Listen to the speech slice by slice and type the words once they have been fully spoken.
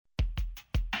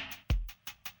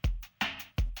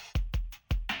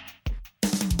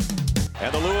And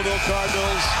the Louisville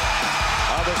Cardinals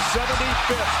are the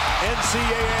 75th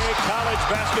NCAA college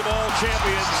basketball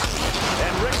champions.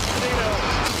 And Rick Pitino,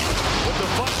 with the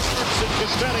fireworks and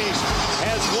confetti,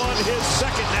 has won his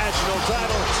second national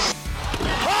title.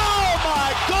 Oh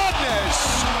my goodness!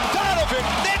 Donovan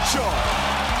Mitchell!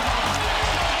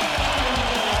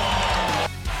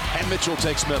 And Mitchell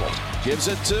takes middle. Gives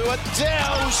it to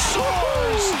Adele.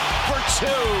 Soars for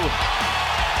two.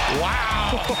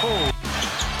 Wow.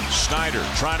 Snyder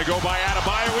trying to go by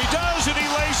Adebayo. He does, and he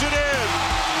lays it in.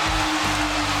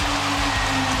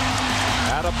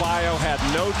 Adebayo had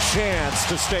no chance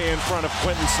to stay in front of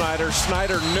Quentin Snyder.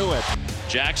 Snyder knew it.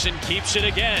 Jackson keeps it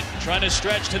again, trying to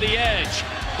stretch to the edge.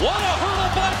 What a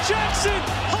hurdle by Jackson!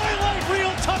 Highlight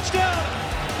reel touchdown!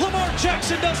 Lamar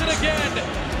Jackson does it again.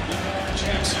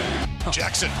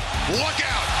 Jackson, look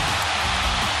out!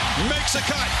 Makes a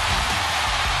cut.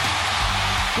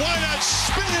 Why not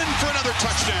spin in for another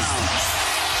touchdown?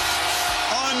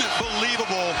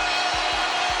 Unbelievable.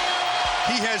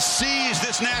 He has seized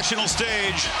this national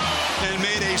stage and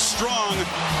made a strong,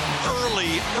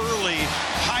 early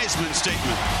Heisman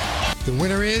statement. The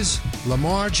winner is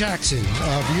Lamar Jackson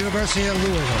of University of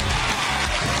Louisville.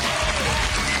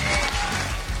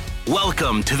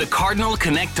 Welcome to the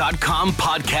CardinalConnect.com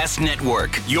podcast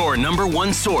network, your number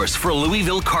one source for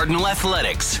Louisville Cardinal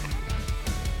athletics.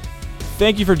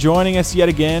 Thank you for joining us yet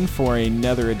again for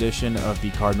another edition of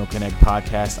the Cardinal Connect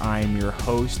podcast. I am your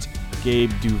host, Gabe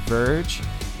Duverge,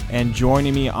 and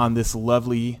joining me on this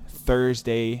lovely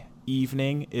Thursday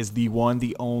evening is the one,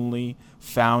 the only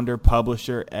founder,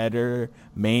 publisher, editor,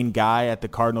 main guy at the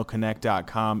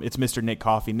CardinalConnect.com. It's Mr. Nick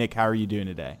Coffey. Nick, how are you doing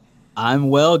today? I'm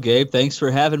well, Gabe. Thanks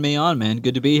for having me on, man.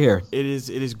 Good to be here. It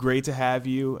is great to have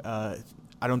you.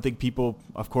 I don't think people,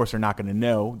 of course, are not going to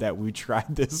know that we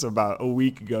tried this about a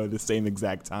week ago, the same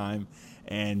exact time,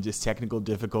 and just technical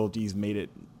difficulties made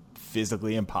it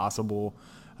physically impossible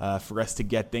for us to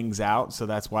get things out. So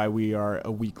that's why we are a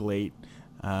week late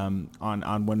on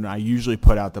when I usually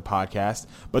put out the podcast.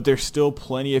 But there's still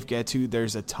plenty of get to.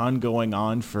 There's a ton going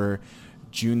on for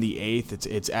June the 8th.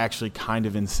 It's actually kind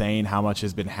of insane how much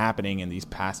has been happening in these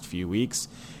past few weeks.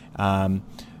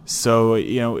 So,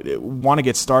 want to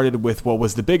get started with what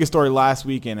was the biggest story last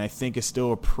week, and I think is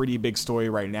still a pretty big story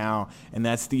right now, and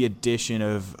that's the addition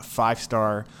of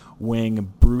five-star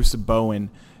wing Bruce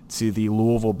Bowen to the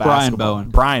Louisville basketball.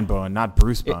 Brian Bowen, not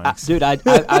Bruce Bowen. Dude, I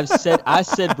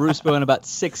said Bruce Bowen about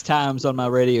 6 times on my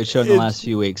radio show in the last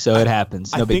few weeks, so it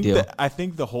happens. No big deal. I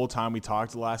think the whole time we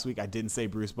talked last week, I didn't say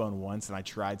Bruce Bowen once, and I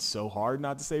tried so hard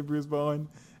not to say Bruce Bowen.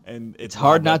 And it's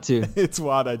hard not to. It's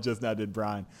wild I just now did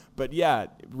Brian. But yeah,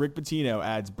 Rick Pitino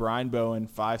adds Brian Bowen,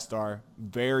 5-star,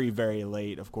 very, very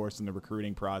late, of course, in the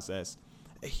recruiting process.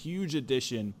 A huge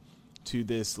addition to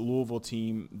this Louisville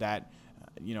team that,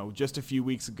 just a few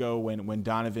weeks ago when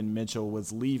Donovan Mitchell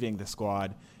was leaving the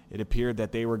squad, it appeared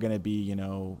that they were going to be,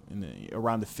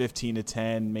 around the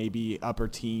 15-10, maybe upper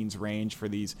teens range for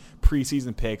these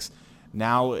preseason picks.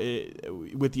 Now,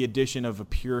 with the addition of a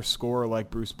pure scorer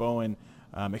like Bruce Bowen,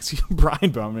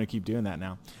 Brian Bowen. I'm going to keep doing that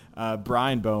now.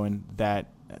 Brian Bowen, that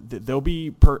they'll be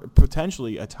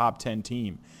potentially a top 10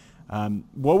 team.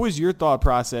 What was your thought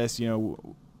process,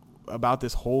 about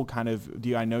this whole kind of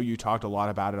deal? I know you talked a lot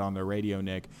about it on the radio,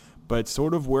 Nick, but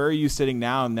sort of where are you sitting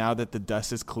now that the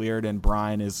dust is cleared and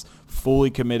Brian is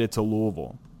fully committed to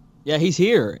Louisville? Yeah, he's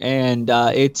here, and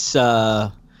it's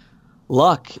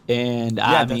luck. And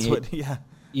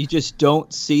you just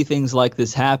don't see things like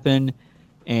this happen.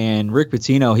 And Rick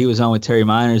Pitino, he was on with Terry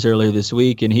Miners earlier this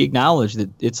week, and he acknowledged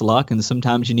that it's luck, and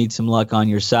sometimes you need some luck on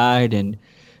your side. And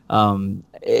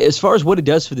as far as what it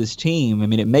does for this team,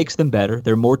 it makes them better.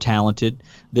 They're more talented.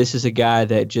 This is a guy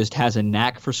that just has a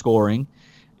knack for scoring.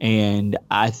 And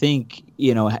I think,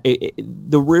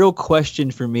 the real question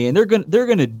for me, and they're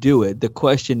going to do it. The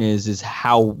question is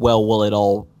how well will it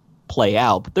all play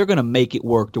out? But they're going to make it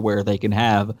work to where they can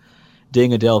have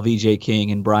Ding Adele, VJ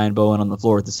King, and Brian Bowen on the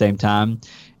floor at the same time.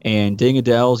 And Ding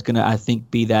Adele is going to, I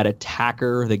think, be that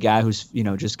attacker, the guy who's,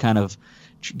 just kind of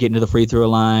getting to the free throw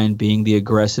line, being the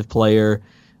aggressive player.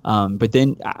 But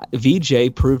then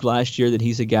VJ proved last year that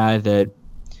he's a guy that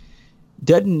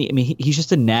he's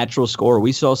just a natural scorer.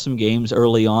 We saw some games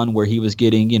early on where he was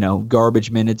getting,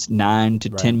 garbage minutes, 9 to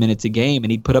 10 minutes a game,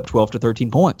 and he'd put up 12 to 13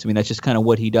 points. That's just kind of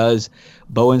what he does.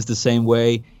 Bowen's the same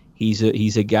way.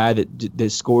 He's a guy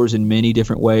that scores in many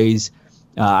different ways.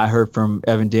 I heard from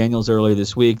Evan Daniels earlier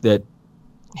this week that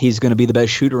he's going to be the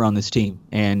best shooter on this team.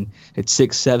 And at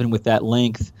 6'7" with that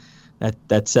length,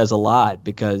 that says a lot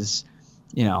because,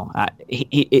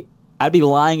 I'd be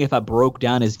lying if I broke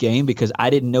down his game because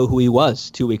I didn't know who he was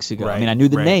 2 weeks ago. I knew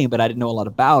the name, but I didn't know a lot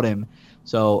about him.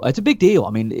 So it's a big deal.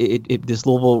 I mean, this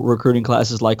Louisville recruiting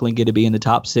class is likely going to be in the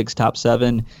top 6, top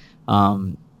 7.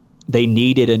 They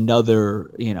needed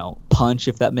another, punch,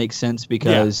 if that makes sense,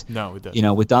 because, it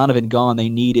does. With Donovan gone, they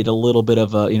needed a little bit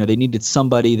of they needed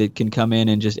somebody that can come in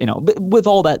and just, but with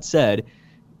all that said,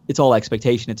 it's all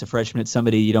expectation. It's a freshman. It's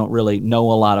somebody you don't really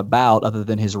know a lot about other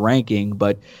than his ranking.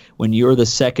 But when you're the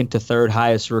second to third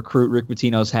highest recruit Rick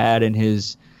Pitino's had in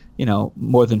his,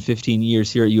 more than 15 years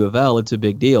here at UofL, it's a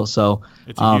big deal. So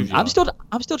I'm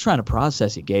still trying to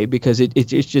process it, Gabe, because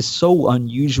it's just so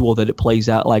unusual that it plays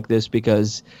out like this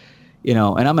because, and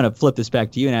I'm going to flip this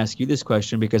back to you and ask you this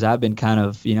question because I've been kind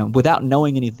of, without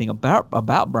knowing anything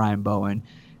about Brian Bowen,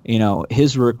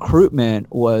 his recruitment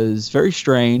was very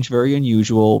strange, very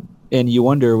unusual. And you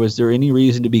wonder, was there any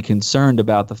reason to be concerned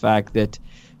about the fact that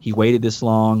he waited this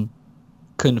long,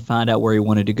 couldn't find out where he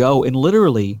wanted to go, and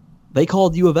literally they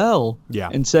called UofL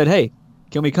and said, "Hey,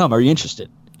 can we come? Are you interested?"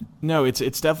 No, it's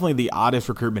definitely the oddest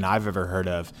recruitment I've ever heard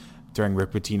of during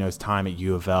Rick Pitino's time at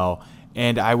UofL.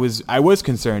 And I was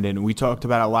concerned, and we talked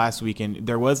about it last week, and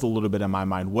there was a little bit in my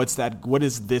mind. What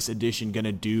is this addition going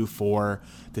to do for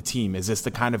the team? Is this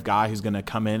the kind of guy who's going to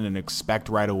come in and expect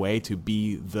right away to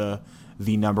be the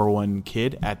number one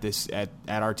kid at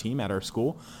our team, at our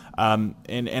school?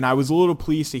 And I was a little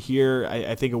pleased to hear.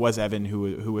 I think it was Evan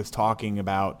who was talking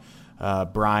about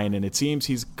Brian, and it seems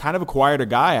he's kind of acquired a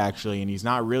guy actually, and he's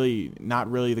not really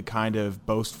the kind of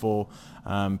boastful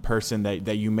person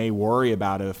that you may worry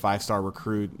about a 5-star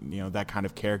recruit, that kind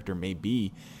of character may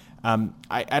be.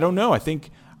 I don't know. I think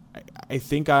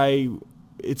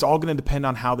it's all going to depend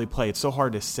on how they play. It's so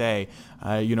hard to say.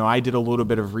 I did a little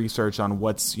bit of research on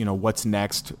what's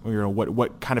next,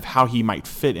 what kind of how he might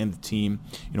fit in the team,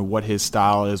 what his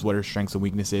style is, what his strengths and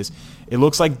weaknesses. It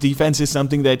looks like defense is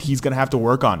something that he's going to have to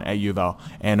work on at UofL.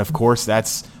 And of course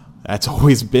that's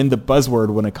always been the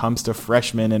buzzword when it comes to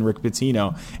freshmen and Rick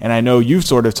Pitino. And I know you've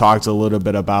sort of talked a little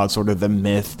bit about sort of the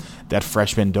myth that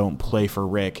freshmen don't play for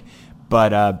Rick,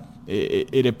 but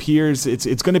it appears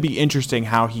it's going to be interesting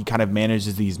how he kind of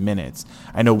manages these minutes.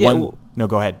 I know No,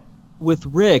 go ahead. With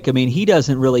Rick, I mean, he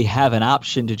doesn't really have an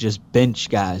option to just bench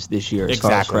guys this year as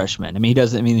far as freshmen. I mean, he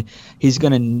doesn't. I mean, he's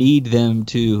going to need them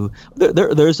to.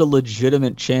 There's a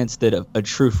legitimate chance that a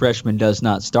true freshman does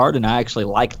not start, and I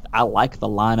like the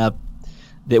lineup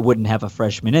that wouldn't have a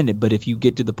freshman in it. But if you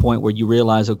get to the point where you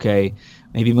realize, okay,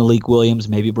 maybe Malik Williams,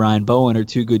 maybe Brian Bowen are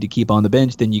too good to keep on the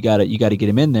bench, then you got to get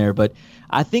him in there. But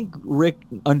I think Rick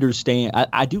understands.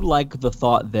 I do like the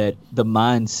thought that the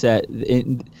mindset.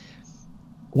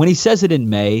 When he says it in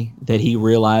May that he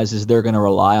realizes they're going to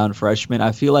rely on freshmen,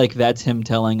 I feel like that's him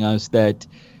telling us that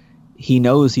he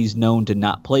knows he's known to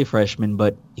not play freshmen,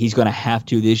 but he's going to have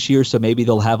to this year. So maybe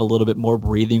they'll have a little bit more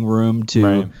breathing room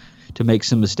to make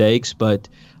some mistakes. But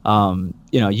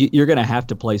you're going to have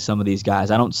to play some of these guys.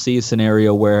 I don't see a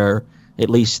scenario where at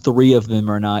least 3 of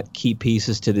them are not key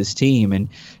pieces to this team. And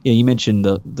you mentioned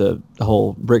the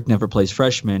whole Rick never plays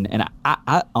freshmen, and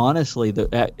I honestly,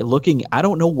 I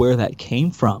don't know where that came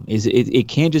from. It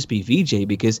can't just be VJ,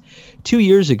 because 2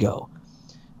 years ago,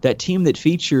 that team that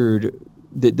featured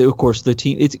of course the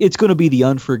team, it's going to be the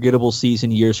unforgettable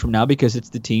season years from now, because it's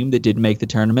the team that didn't make the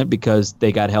tournament because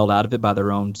they got held out of it by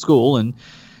their own school, and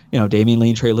Damian Lee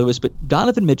and Trey Lewis, but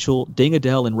Donovan Mitchell, Ding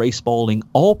Adele, and Ray Spalding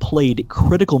all played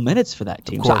critical minutes for that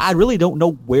team. So I really don't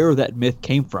know where that myth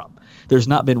came from. There's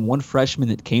not been one freshman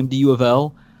that came to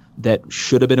UofL that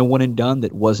should have been a one and done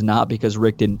that was not because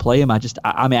Rick didn't play him.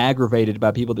 I'm aggravated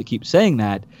by people that keep saying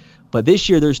that. But this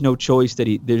year there's no choice that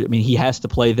he has to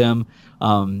play them.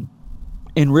 And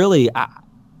really,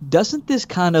 doesn't this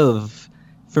kind of,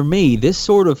 for me, this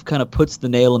sort of kind of puts the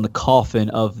nail in the coffin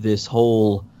of this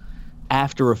whole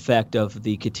after effect of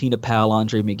the Katina Powell,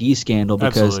 Andre McGee scandal,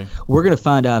 because we're going to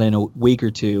find out in a week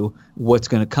or two what's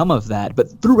going to come of that.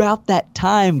 But throughout that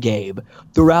time, Gabe,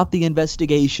 throughout the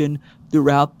investigation,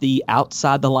 throughout the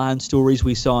outside the line stories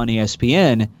we saw on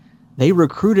ESPN, they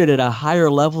recruited at a higher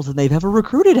level than they've ever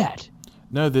recruited at.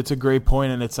 No, that's a great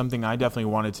point, and it's something I definitely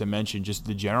wanted to mention, just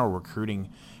the general recruiting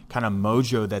kind of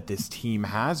mojo that this team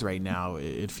has right now.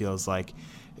 It feels like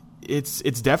it's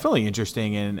definitely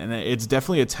interesting, and it's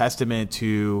definitely a testament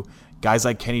to guys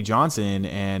like Kenny Johnson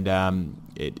and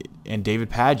David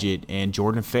Padgett and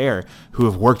Jordan Fair, who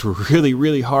have worked really,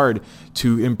 really hard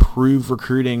to improve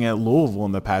recruiting at Louisville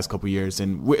in the past couple of years.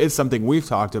 And it's something we've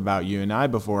talked about, you and I,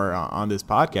 before on this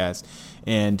podcast.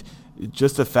 And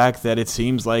just the fact that it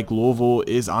seems like Louisville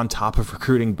is on top of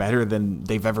recruiting better than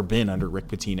they've ever been under Rick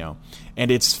Pitino.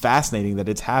 And it's fascinating that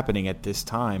it's happening at this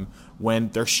time when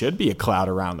there should be a cloud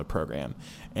around the program.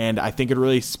 And I think it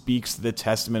really speaks to the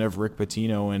testament of Rick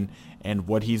Pitino and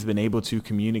what he's been able to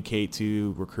communicate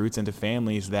to recruits and to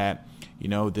families that,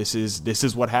 this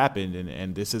is what happened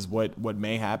and this is what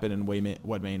may happen and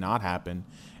what may not happen.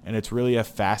 And it's really a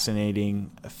fascinating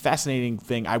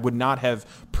thing. I would not have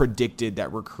predicted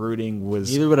that recruiting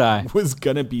was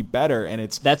going to be better.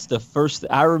 And that's the first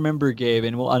I remember, Gabe.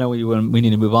 And I know we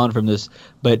need to move on from this,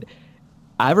 but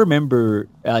I remember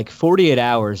like 48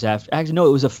 hours after. Actually, no,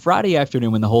 it was a Friday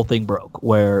afternoon when the whole thing broke.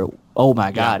 Where, oh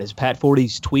my God, is Pat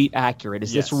Forty's tweet accurate?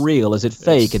 Is this real? Is it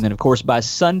fake? And then, of course, by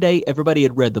Sunday, everybody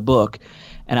had read the book,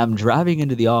 and I'm driving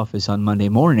into the office on Monday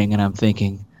morning, and I'm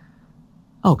thinking,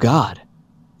 oh God,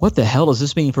 what the hell does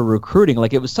this mean for recruiting?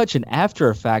 Like, it was such an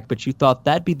after effect, but you thought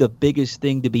that'd be the biggest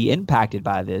thing to be impacted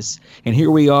by this. And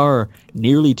here we are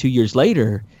nearly 2 years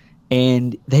later,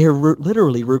 and they are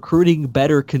literally recruiting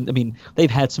better.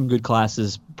 They've had some good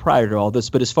classes prior to all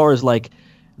this, but as far as like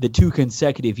the 2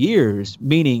 consecutive years,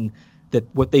 meaning that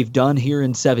what they've done here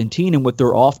in 17 and what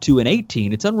they're off to in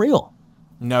 18, it's unreal.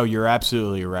 No, you're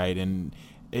absolutely right. And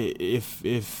if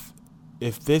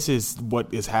this is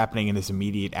what is happening in this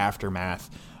immediate aftermath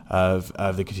of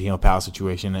the Coutinho Powell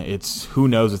situation, it's who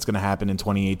knows what's going to happen in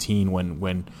 2018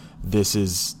 when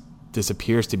this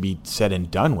appears to be said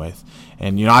and done with.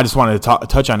 And I just wanted to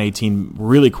touch on 18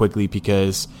 really quickly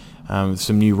because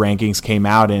some new rankings came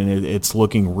out and it's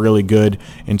looking really good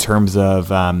in terms of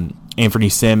Anthony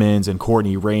Simmons and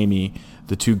Courtney Ramey,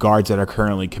 the 2 guards that are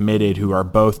currently committed, who are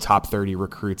both top 30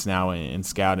 recruits now in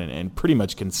Scout and pretty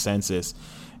much consensus.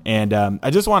 And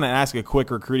I just want to ask a quick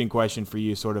recruiting question for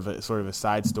you, sort of a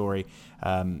side story.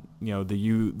 The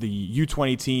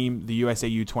U20 team, the USA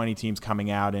U20 team's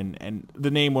coming out, and the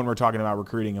name when we're talking about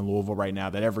recruiting in Louisville right now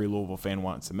that every Louisville fan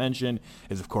wants to mention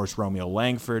is, of course, Romeo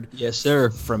Langford. Yes, sir.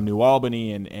 From New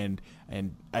Albany, and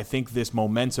I think this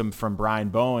momentum from Brian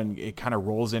Bowen, it kind of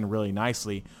rolls in really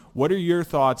nicely. What are your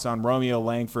thoughts on Romeo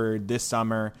Langford this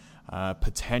summer?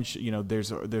 Potential,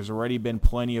 there's already been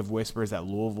plenty of whispers that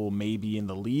Louisville may be in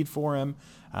the lead for him.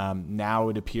 Now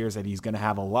it appears that he's going to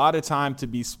have a lot of time to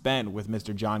be spent with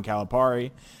Mr. John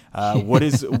Calipari.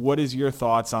 What is your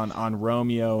thoughts on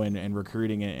Romeo and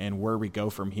recruiting and where we go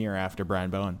from here after Brian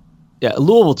Bowen? Yeah,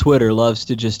 Louisville Twitter loves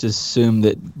to just assume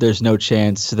that there's no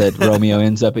chance that Romeo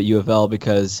ends up at UofL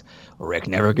because Rick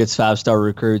never gets 5-star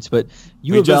recruits. But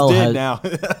UofL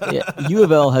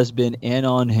has been in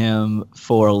on him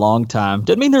for a long time.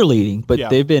 Doesn't mean they're leading, but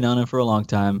they've been on him for a long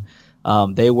time.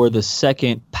 They were the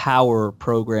second power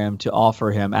program to offer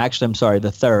him. Actually, I'm sorry,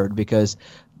 the third, because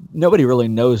nobody really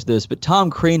knows this, but Tom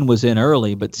Crean was in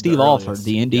early, but Steve Alford,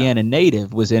 the Indiana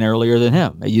native, was in earlier than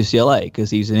him at UCLA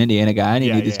because he's an Indiana guy and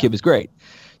he knew this kid was great.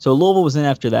 So Louisville was in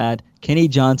after that. Kenny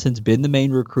Johnson's been the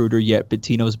main recruiter, yet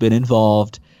Pitino's been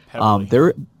involved.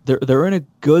 They're in a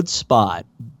good spot,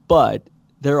 but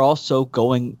they're also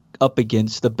going up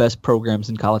against the best programs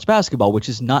in college basketball, which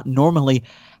is not normally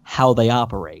how they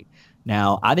operate.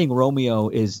 Now, I think Romeo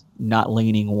is not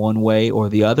leaning one way or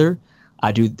the other.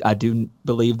 I do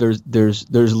believe there's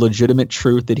legitimate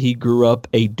truth that he grew up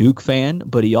a Duke fan,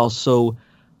 but he also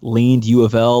leaned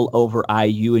UofL over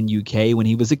IU and UK when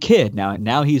he was a kid.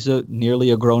 Now he's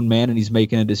nearly a grown man and he's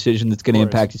making a decision that's going to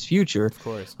impact his future. Of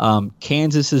course.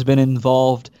 Kansas has been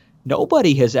involved. No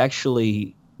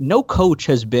coach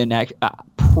has been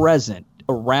present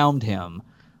around him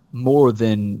more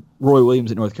than Roy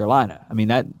Williams at North Carolina. I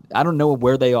mean, I don't know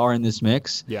where they are in this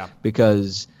mix. Yeah.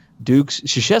 Because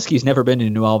Krzyzewski's never been to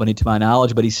New Albany to my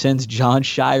knowledge, but he sends John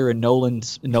Shire and Nolan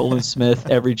Smith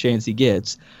every chance he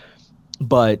gets.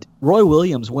 But Roy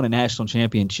Williams won a national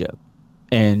championship,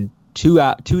 and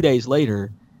 2 days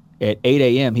later, at 8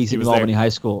 a.m., he's in New Albany High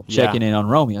School checking in on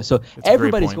Romeo. So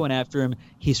everybody's going after him.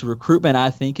 His recruitment, I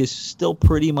think, is still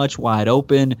pretty much wide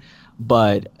open.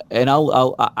 But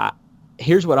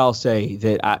here's what I'll say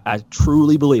that I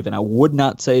truly believe, and I would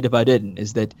not say it if I didn't,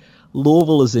 is that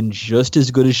Louisville is in just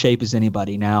as good a shape as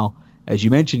anybody. Now, as you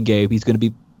mentioned, Gabe, he's going to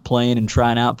be playing and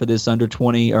trying out for this under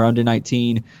 20 or under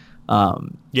 19.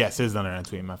 Yes, it is under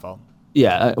 19. My fault.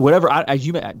 Yeah, whatever.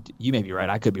 You may be right.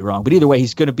 I could be wrong. But either way,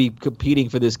 he's going to be competing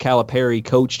for this Calipari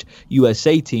coached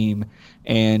USA team,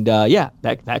 and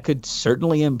that could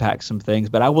certainly impact some things.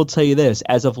 But I will tell you this: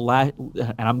 as of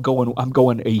and I'm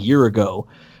going a year ago.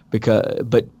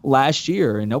 But last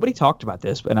year, and nobody talked about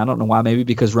this, and I don't know why, maybe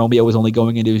because Romeo was only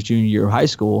going into his junior year of high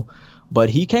school, but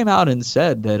he came out and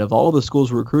said that of all the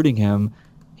schools recruiting him,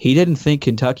 he didn't think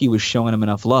Kentucky was showing him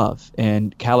enough love.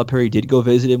 And Calipari did go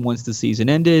visit him once the season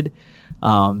ended.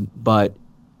 But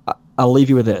I'll leave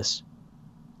you with this.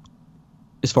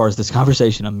 As far as this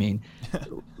conversation,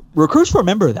 recruits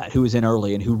remember that, who was in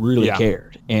early and who really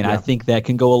cared. And I think that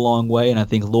can go a long way, and I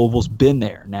think Louisville's been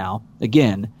there. Now,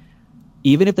 again,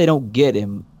 even if they don't get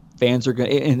him, fans are going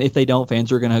to, and if they don't,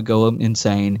 fans are going to go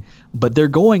insane. But they're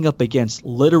going up against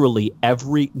literally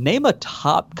name a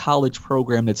top college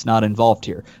program that's not involved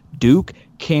here. Duke,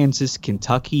 Kansas,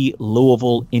 Kentucky,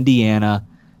 Louisville, Indiana.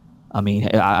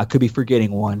 I could be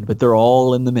forgetting one, but they're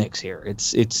all in the mix here.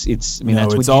 It's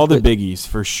all the biggies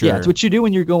for sure. Yeah, it's what you do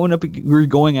when you're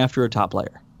going after a top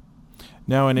player.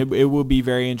 No, and it will be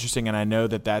very interesting, and I know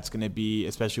that's going to be,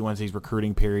 especially once these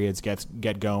recruiting periods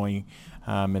get going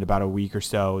in about a week or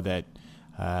so, that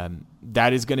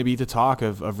is going to be the talk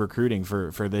of recruiting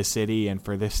for this city and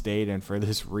for this state and for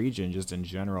this region just in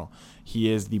general.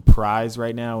 He is the prize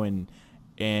right now, and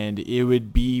it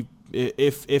would be,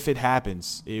 if it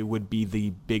happens, it would be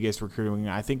the biggest recruiting,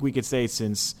 I think we could say,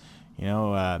 since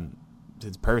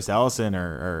since Paris Ellison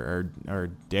or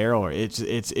Daryl, or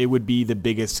it would be the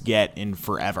biggest get in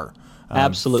forever.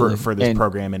 Absolutely. For this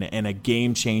program, and a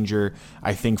game changer,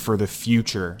 I think, for the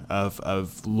future of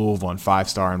Louisville and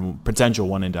 5-star and potential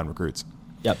one-and-done recruits.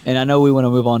 Yep. And I know we want to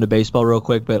move on to baseball real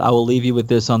quick, but I will leave you with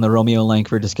this on the Romeo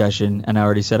Langford discussion. And I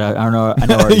already said I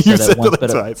already said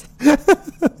that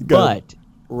once, but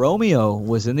Romeo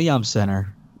was in the Yum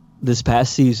Center this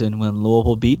past season when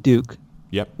Louisville beat Duke.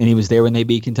 Yep. And he was there when they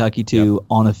beat Kentucky too,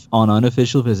 on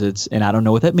unofficial visits. And I don't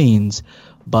know what that means,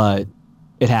 but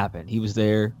it happened. He was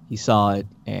there. He saw it.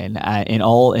 And I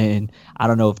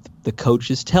don't know if the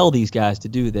coaches tell these guys to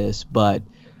do this, but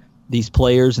these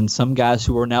players and some guys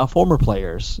who are now former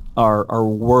players are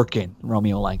working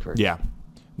Romeo Langford. Yeah.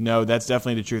 No, that's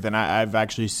definitely the truth. And I've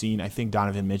actually seen, I think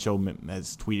Donovan Mitchell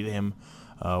has tweeted him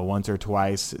once or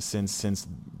twice since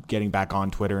getting back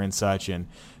on Twitter and such. And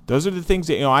those are the things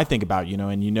that I think about,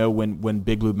 and when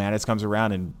Big Blue Madness comes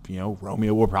around, and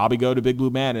Romeo will probably go to Big Blue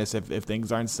Madness if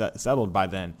things aren't settled by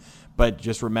then. But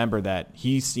just remember that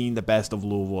he's seen the best of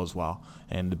Louisville as well,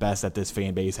 and the best that this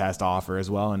fan base has to offer as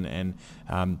well, and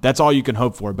that's all you can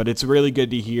hope for. But it's really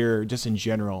good to hear, just in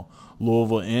general,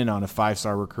 Louisville in on a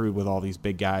 5-star recruit with all these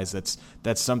big guys. That's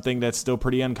something that's still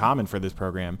pretty uncommon for this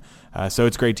program. So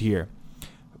it's great to hear.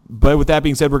 But with that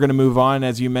being said, we're going to move on,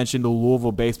 as you mentioned, to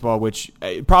Louisville baseball, which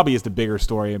probably is the bigger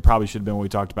story and probably should have been what we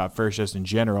talked about first, just in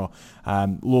general.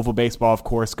 Louisville baseball, of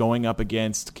course, going up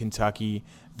against Kentucky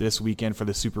this weekend for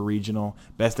the Super Regional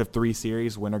Best of 3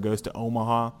 series. Winner goes to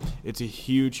Omaha. It's a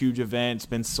huge, huge event. It's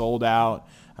been sold out.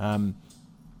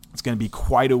 It's going to be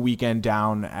quite a weekend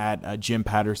down at Jim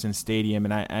Patterson Stadium.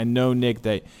 And I know, Nick,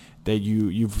 that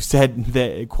you've said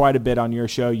that quite a bit on your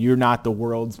show. You're not the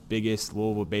world's biggest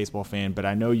Louisville baseball fan, but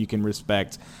I know you can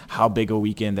respect how big a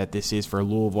weekend that this is for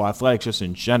Louisville athletics just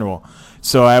in general.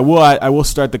 So I will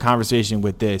start the conversation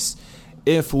with this.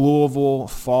 If Louisville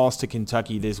falls to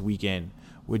Kentucky this weekend,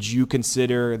 would you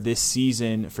consider this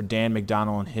season for Dan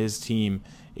McDonnell and his team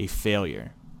a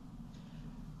failure?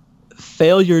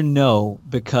 Failure, no,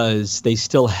 because they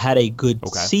still had a good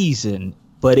season,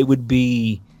 but it would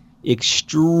be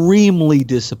extremely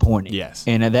disappointing. Yes.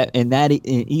 And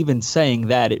even saying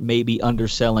that, it may be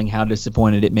underselling how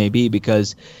disappointed it may be,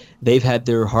 because they've had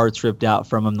their hearts ripped out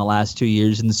from them the last 2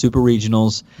 years in the Super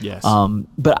Regionals. Yes.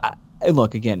 But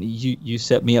look, again, you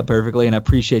set me up perfectly, and I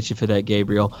appreciate you for that,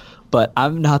 Gabriel. But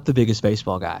I'm not the biggest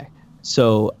baseball guy,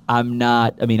 so I'm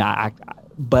not.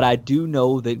 But I do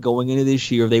know that going into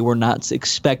this year, they were not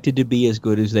expected to be as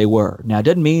good as they were. Now, it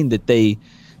doesn't mean that they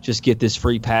just get this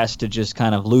free pass to just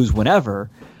kind of lose whenever,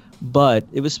 but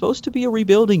it was supposed to be a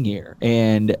rebuilding year.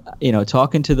 And,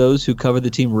 talking to those who cover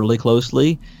the team really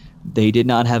closely, they did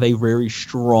not have a very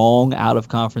strong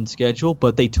out-of-conference schedule,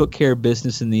 but they took care of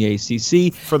business in the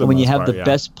ACC. When you have the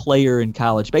best player in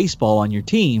college baseball on your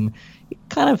team, it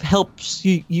kind of helps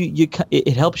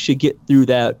it helps you get through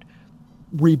that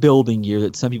rebuilding year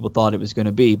that some people thought it was going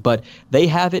to be. But they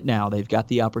have it now. They've got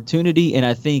the opportunity, and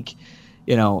I think,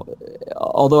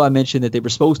 although I mentioned that they were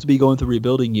supposed to be going through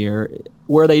rebuilding year,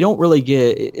 where they don't really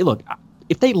get – look,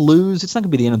 if they lose, it's not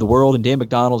going to be the end of the world, and Dan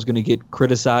McDonnell's going to get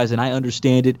criticized, and I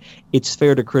understand it. It's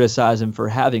fair to criticize him for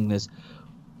having this.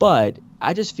 But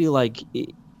I just feel like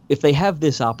if they have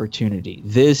this opportunity,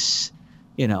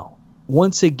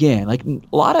 once again, like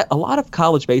a lot of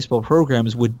college baseball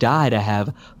programs would die to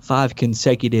have 5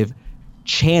 consecutive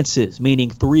chances, meaning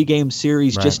 3-game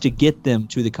series just to get them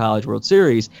to the College World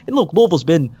Series. And look, Louisville's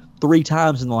been 3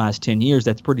 times in the last 10 years.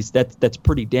 That's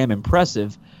pretty damn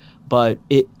impressive. But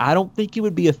I don't think it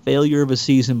would be a failure of a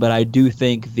season, but I do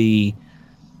think the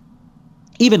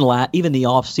even the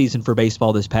off season for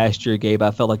baseball this past year, Gabe,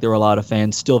 I felt like there were a lot of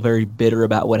fans still very bitter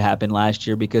about what happened last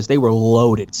year because they were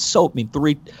loaded. So, I mean,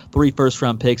 three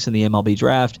first-round picks in the MLB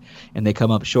draft, and they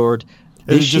come up short.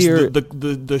 This year,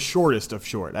 the shortest of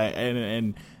short.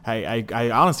 I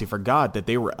honestly forgot that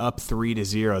they were up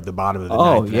 3-0 at the bottom of the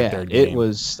ninth. Oh yeah, it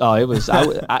was.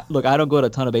 Look, I don't go to a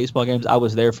ton of baseball games. I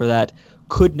was there for that.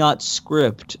 Could not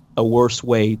script a worse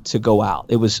way to go out.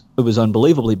 It was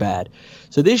unbelievably bad.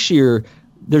 So this year,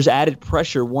 there's added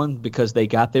pressure. One, because they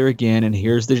got there again, and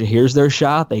here's their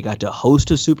shot. They got to host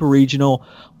a super regional,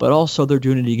 but also they're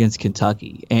doing it against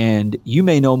Kentucky. And you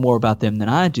may know more about them than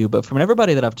I do, but from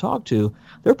everybody that I've talked to,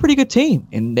 they're a pretty good team,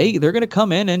 and they're going to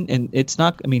come in and it's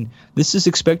not. I mean, this is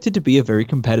expected to be a very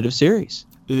competitive series.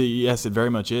 Yes, it very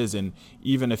much is, and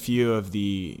even a few of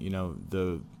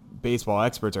the baseball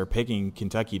experts are picking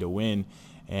Kentucky to win.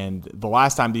 And the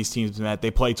last time these teams met, they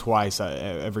play twice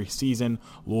every season.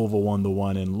 Louisville won the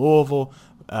one in Louisville,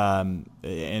 and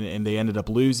they ended up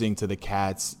losing to the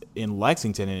Cats in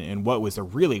Lexington in what was a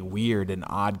really weird and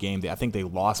odd game. I think they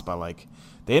lost by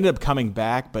they ended up coming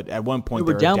back, but at one point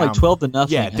they were down like 12-0.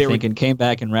 Yeah, and came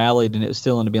back and rallied, and it was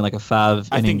still ended up being like a 5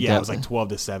 I inning. think it was like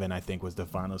 12-7. I think was the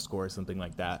final score, or something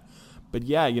like that. But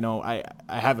yeah, I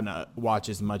haven't watched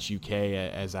as much UK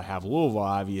as I have Louisville,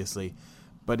 obviously.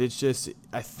 But it's just,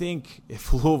 I think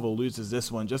if Louisville loses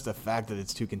this one, just the fact that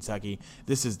it's to Kentucky,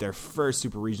 this is their first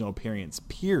super regional appearance,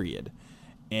 period.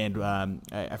 And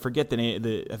I forget the name.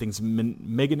 I think it's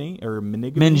Mingione.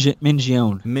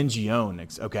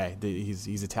 Mingione. Okay,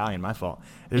 he's Italian. My fault.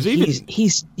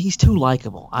 He's too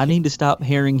likable. I need to stop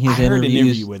hearing his interviews. I heard an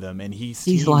interview with him, and he's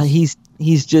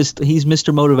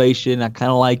Mr. Motivation. I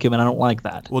kind of like him, and I don't like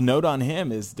that. Well, note on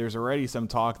him is there's already some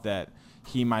talk that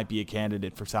he might be a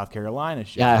candidate for South Carolina.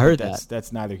 Yeah, I heard that.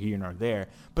 That's neither here nor there.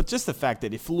 But just the fact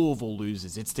that if Louisville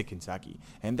loses, it's to Kentucky,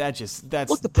 and that's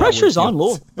look. The pressure's on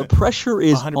Louisville. The pressure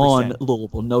is 100%. On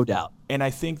Louisville, no doubt. And I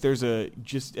think there's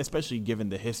especially given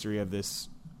the history of this,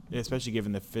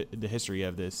 the history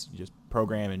of this just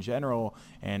program in general,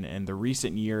 and the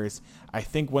recent years. I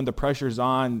think when the pressure's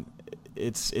on,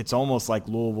 it's almost like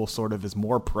Louisville sort of is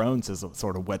more prone to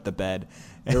sort of wet the bed.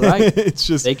 You're right. It's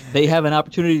just they have an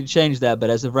opportunity to change that, but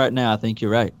as of right now, I think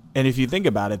you're right. And if you think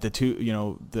about it,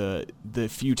 the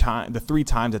 3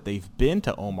 times that they've been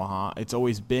to Omaha, it's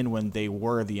always been when they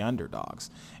were the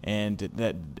underdogs, and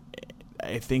that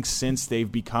I think since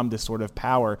they've become this sort of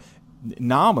power,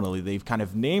 nominally they've kind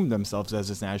of named themselves as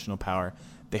this national power.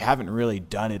 They haven't really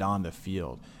done it on the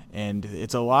field. And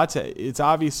it's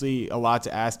obviously a lot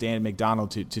to ask Dan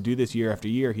McDonald to do this year after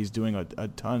year. He's doing a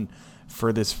ton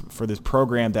for this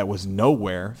program that was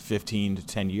nowhere 15 to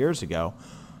 10 years ago.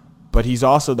 But he's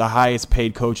also the highest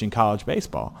paid coach in college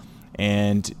baseball.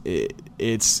 And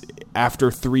it's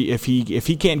after 3, if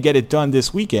he can't get it done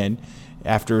this weekend,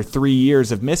 after 3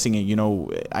 years of missing it,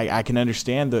 I can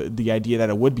understand the idea that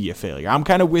it would be a failure. I'm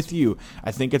kind of with you.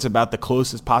 I think it's about the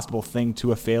closest possible thing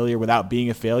to a failure without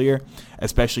being a failure,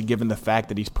 especially given the fact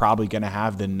that he's probably going to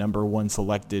have the number 1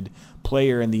 selected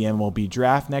player in the MLB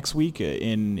draft next week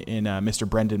in Mr.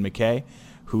 Brendan McKay,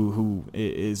 who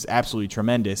is absolutely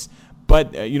tremendous.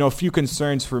 But, a few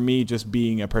concerns for me, just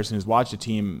being a person who's watched the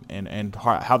team and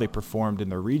how they performed in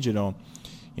the regional.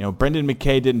 Brendan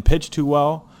McKay didn't pitch too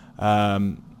well.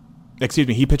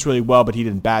 He pitched really well, but he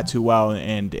didn't bat too well,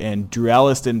 and Drew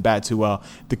Ellis didn't bat too well.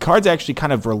 The Cards actually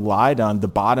kind of relied on the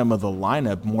bottom of the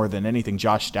lineup more than anything.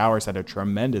 Josh Stowers had a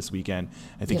tremendous weekend.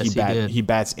 I think he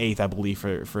bats 8th, I believe,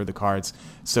 for the Cards.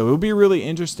 So it would be really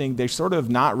interesting. They're sort of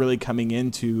not really coming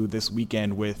into this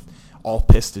weekend with all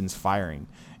pistons firing.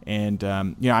 And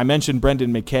I mentioned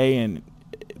Brendan McKay, and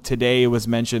today it was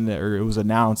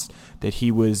announced that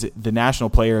he was the National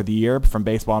Player of the Year from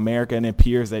Baseball America, and it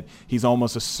appears that he's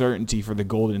almost a certainty for the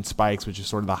Golden Spikes, which is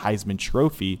sort of the Heisman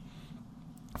Trophy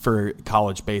for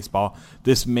college baseball.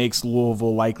 This makes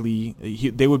Louisville likely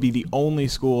they would be the only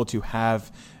school to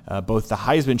have both the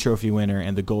Heisman Trophy winner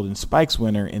and the Golden Spikes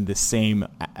winner in the same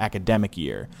academic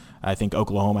year. I think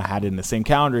Oklahoma had it in the same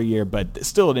calendar year, but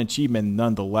still an achievement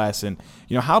nonetheless. And,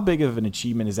 how big of an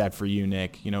achievement is that for you,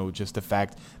 Nick? Just the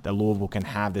fact that Louisville can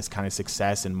have this kind of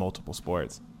success in multiple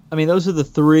sports. I mean, those are the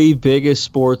 3 biggest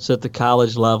sports at the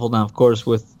college level. Now, of course,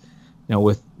 with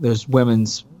there's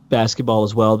women's basketball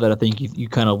as well that I think you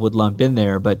kind of would lump in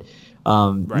there. But,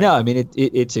 right. No, I mean,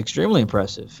 it's extremely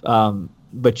impressive.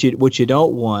 But what you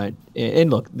don't want,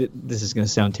 and look, this is going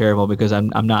to sound terrible because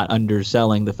I'm not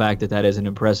underselling the fact that is an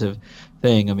impressive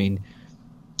thing. I mean,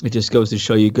 it just goes to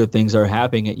show you good things are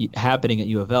happening at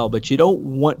UofL. But you don't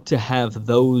want to have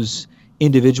those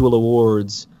individual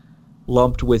awards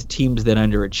lumped with teams that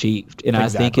underachieved. And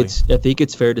exactly. I think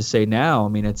it's fair to say now, I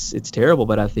mean, it's terrible,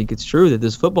 but I think it's true that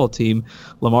this football team,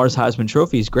 Lamar's Heisman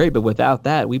Trophy is great, but without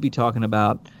that, we'd be talking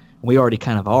about, we already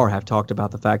kind of have talked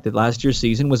about the fact that last year's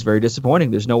season was very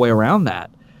disappointing. There's no way around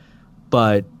that.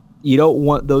 But you don't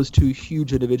want those two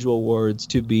huge individual awards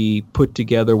to be put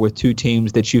together with two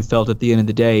teams that you felt at the end of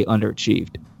the day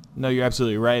underachieved. No, you're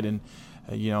absolutely right. And,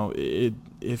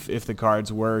 if the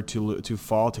Cards were to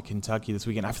fall to Kentucky this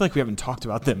weekend, I feel like we haven't talked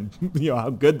about them, how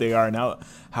good they are and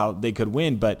how they could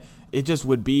win. But it just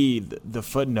would be the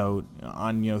footnote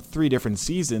on, 3 different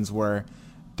seasons where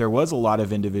there was a lot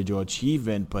of individual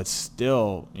achievement, but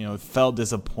still, it felt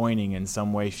disappointing in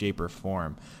some way, shape, or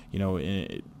form.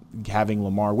 Having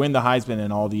Lamar win the Heisman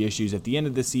and all the issues at the end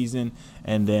of the season,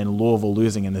 and then Louisville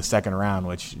losing in the second round,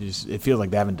 which it feels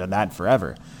like they haven't done that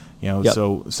forever. Yep.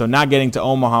 So not getting to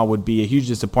Omaha would be a huge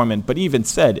disappointment. But even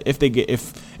said,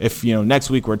 if next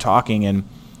week we're talking and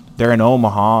they're in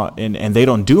Omaha and they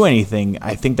don't do anything,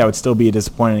 I think that would still be a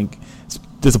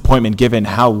disappointment given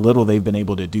how little they've been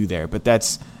able to do there. But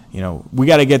that's, we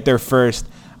got to get there first.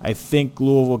 I think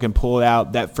Louisville can pull it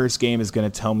out. That first game is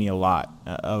going to tell me a lot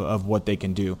of what they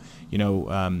can do.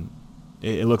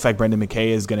 It looks like Brendan McKay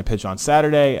is going to pitch on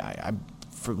Saturday. I'm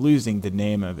for losing the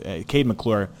name of Cade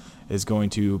McClure is going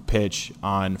to pitch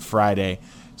on Friday.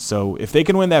 So if they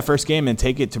can win that first game and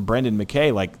take it to Brendan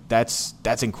McKay,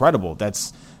 that's incredible.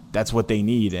 That's what they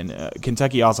need. And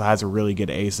Kentucky also has a really good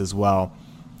ace as well.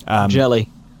 Jelly.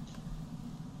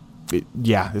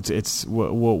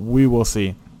 We will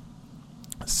see.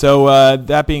 So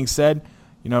that being said,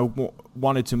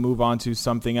 wanted to move on to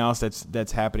something else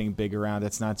that's happening big around.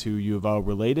 That's not too U of L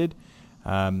related.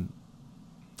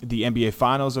 The NBA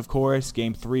Finals, of course.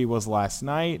 Game 3 was last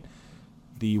night.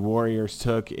 The Warriors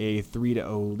took a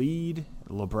 3-0 lead.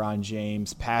 LeBron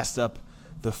James passed up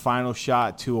the final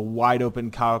shot to a wide-open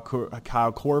Kyle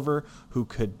Korver, who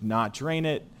could not drain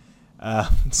it.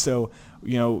 So,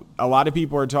 a lot of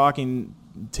people are talking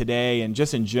today and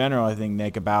just in general, I think,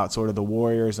 Nick, about sort of the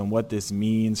Warriors and what this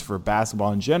means for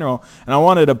basketball in general. And I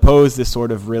wanted to pose this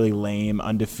sort of really lame,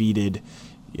 undefeated,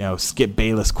 Skip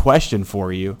Bayless question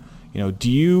for you. Would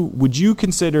you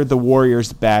consider the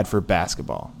Warriors bad for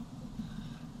basketball?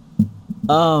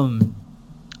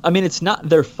 I mean, it's not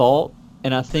their fault,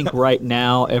 and I think right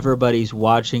now everybody's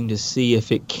watching to see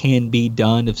if it can be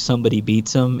done if somebody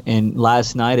beats them. And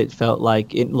last night it felt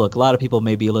like it. Look, a lot of people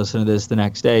may be listening to this the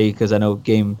next day because I know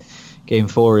game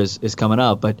 4 is coming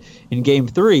up. But in Game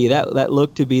 3, that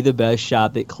looked to be the best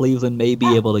shot that Cleveland may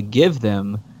be able to give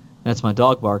them. That's my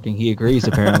dog barking. He agrees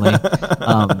apparently.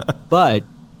 But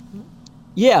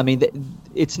yeah, I mean,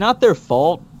 it's not their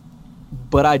fault.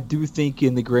 But I do think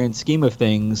in the grand scheme of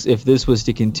things, if this was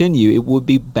to continue, it would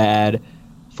be bad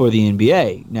for the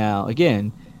NBA. Now,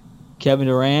 again, Kevin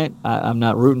Durant, I'm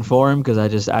not rooting for him because I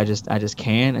just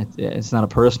can't. It's not a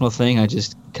personal thing. I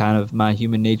just kind of, my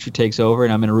human nature takes over,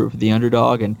 and I'm going to root for the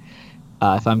underdog. And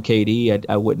if I'm KD,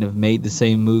 I wouldn't have made the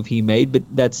same move he made. But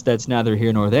that's neither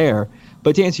here nor there.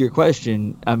 But to answer your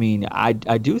question, I mean, I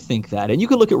do think that. And you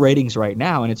can look at ratings right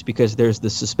now, and it's because there's the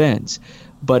suspense.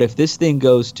 But if this thing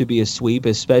goes to be a sweep,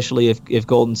 especially if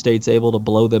Golden State's able to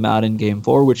blow them out in Game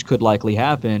 4, which could likely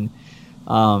happen,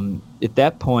 at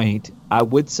that point, I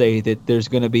would say that there's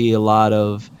going to be a lot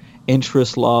of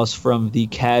interest loss from the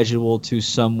casual to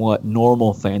somewhat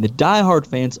normal fan. The diehard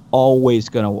fan's always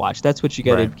going to watch. That's what you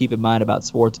got to keep in mind about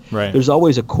sports. Right. There's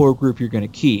always a core group you're going to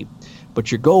keep. But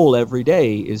your goal every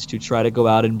day is to try to go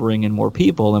out and bring in more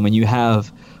people. And when you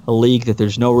have a league that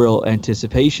there's no real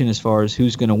anticipation as far as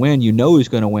who's going to win, who's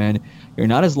going to win, you're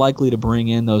not as likely to bring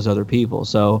in those other people.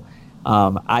 So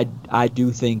I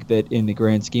do think that in the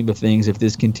grand scheme of things, if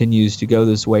this continues to go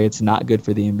this way, it's not good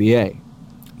for the NBA.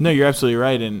 No, you're absolutely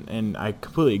right, and I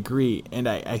completely agree. And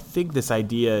I think this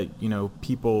idea,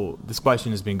 this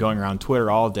question has been going around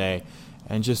Twitter all day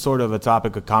and just sort of a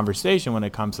topic of conversation when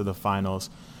it comes to the finals.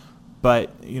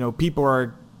 But,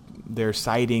 people they're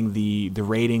citing the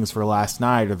ratings for last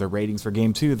night or the ratings for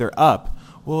Game 2. They're up.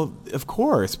 Well, of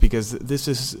course, because this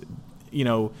is,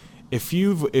 if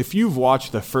you've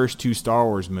watched the first 2 Star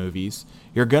Wars movies,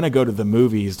 you're going to go to the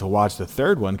movies to watch the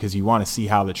third one because you want to see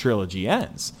how the trilogy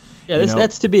ends. Yeah,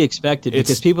 that's to be expected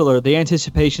because the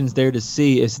anticipation's there to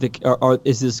see is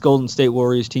this Golden State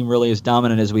Warriors team really as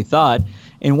dominant as we thought?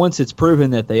 And once it's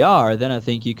proven that they are, then I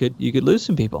think you could lose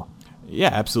some people. Yeah,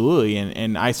 absolutely.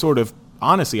 And I sort of,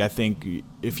 honestly, I think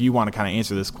if you want to kind of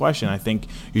answer this question, I think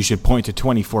you should point to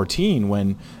 2014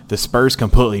 when the Spurs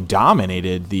completely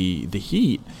dominated the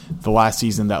Heat, the last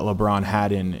season that LeBron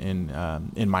had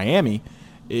in Miami.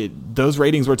 those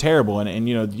ratings were terrible. And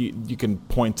you can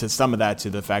point to some of that to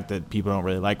the fact that people don't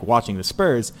really like watching the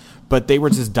Spurs, but they were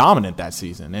just dominant that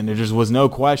season. And there just was no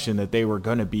question that they were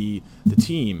going to be the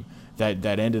team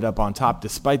that ended up on top,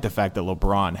 despite the fact that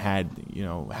LeBron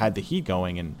had the heat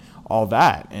going and all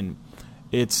that. And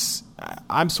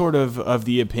I'm sort of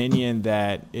the opinion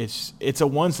that it's a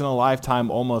once in a lifetime,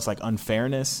 almost like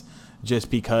unfairness, just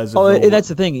because. That's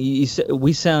the thing.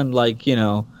 We sound like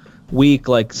weak,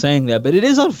 like saying that, but it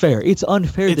is unfair. It's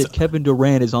unfair that Kevin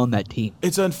Durant is on that team.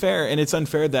 It's unfair, and it's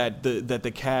unfair that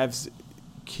the Cavs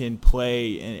can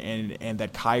play and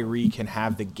that Kyrie can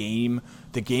have the game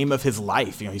of his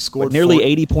life. He scored nearly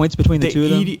 80 points between the two of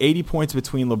them. 80 points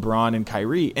between LeBron and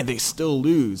Kyrie, and they still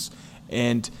lose.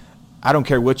 And I don't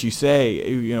care what you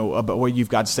say, about what you've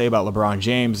got to say about LeBron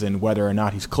James and whether or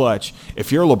not he's clutch.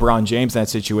 If you're LeBron James in that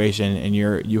situation and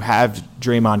you have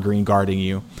Draymond Green guarding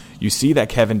you, you see that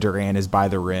Kevin Durant is by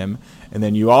the rim, and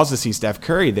then you also see Steph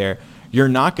Curry there. You're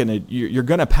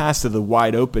gonna pass to the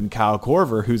wide open Kyle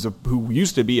Korver, who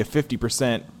used to be a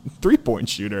 50% 3-point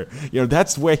shooter.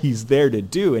 That's what he's there to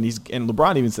do. And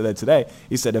LeBron even said that today.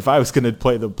 He said, if I was gonna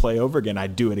play the play over again,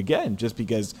 I'd do it again, just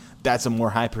because that's a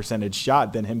more high percentage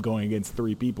shot than him going against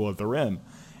 3 people at the rim.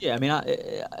 Yeah, I mean,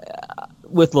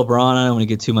 with LeBron, I don't want to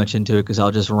get too much into it because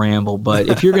I'll just ramble. But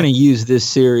if you're going to use this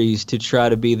series to try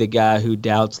to be the guy who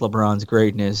doubts LeBron's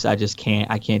greatness, I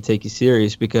can't take you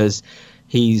serious, because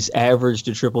he's averaged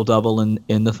a triple-double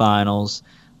in the finals.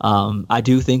 I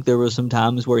do think there were some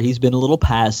times where he's been a little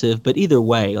passive, but either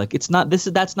way, like that's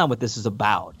not what this is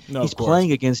about. No, he's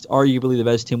playing against arguably the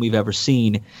best team we've ever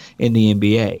seen in the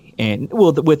NBA. And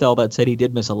with all that said, he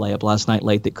did miss a layup last night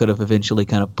late that could have eventually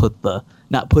kind of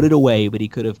not put it away, but he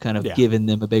could have kind of given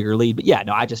them a bigger lead. But yeah,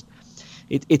 no,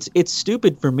 it's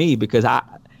stupid for me, because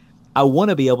I want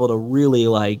to be able to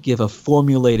really give a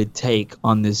formulated take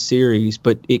on this series,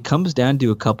 but it comes down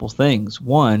to a couple things.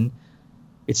 One,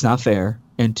 it's not fair.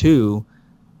 And two,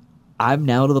 I'm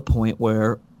now to the point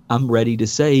where I'm ready to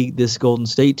say this Golden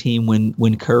State team,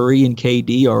 when Curry and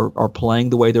KD are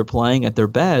playing the way they're playing at their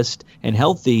best and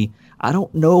healthy, I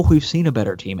don't know if we've seen a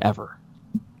better team ever.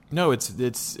 No,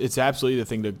 it's absolutely the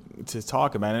thing to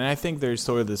talk about. And I think there's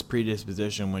sort of this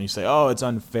predisposition when you say, oh, it's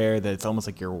unfair, that it's almost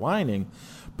like you're whining.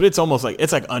 But it's almost like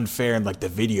it's unfair in the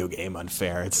video game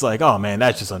unfair. It's like, oh man,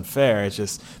 that's just unfair. It's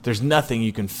just there's nothing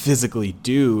you can physically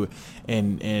do,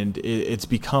 and it's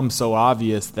become so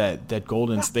obvious that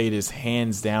Golden State is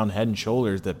hands down, head and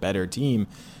shoulders the better team,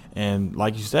 and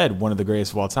like you said, one of the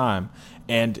greatest of all time.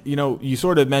 And you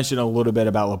sort of mentioned a little bit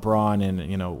about LeBron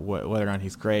and whether or not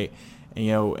he's great,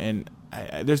 and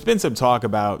there's been some talk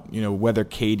about whether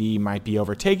KD might be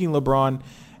overtaking LeBron.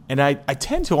 And I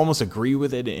tend to almost agree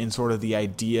with it in sort of the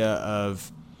idea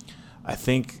of, I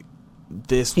think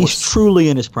he's truly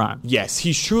in his prime. Yes,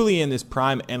 he's truly in his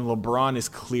prime, and LeBron is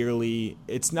clearly,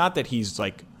 it's not that he's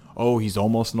he's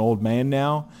almost an old man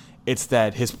now. It's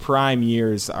that his prime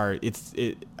years I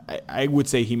would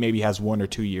say he maybe has 1 or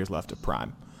 2 years left of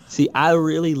prime. See, I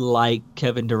really like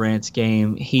Kevin Durant's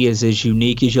game. He is as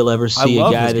unique as you'll ever see.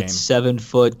 A guy that's 7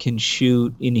 foot, can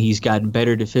shoot, and he's gotten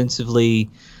better defensively.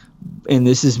 And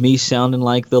this is me sounding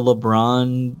like the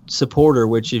LeBron supporter,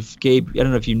 which if Gabe, I don't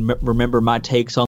know if you remember my takes on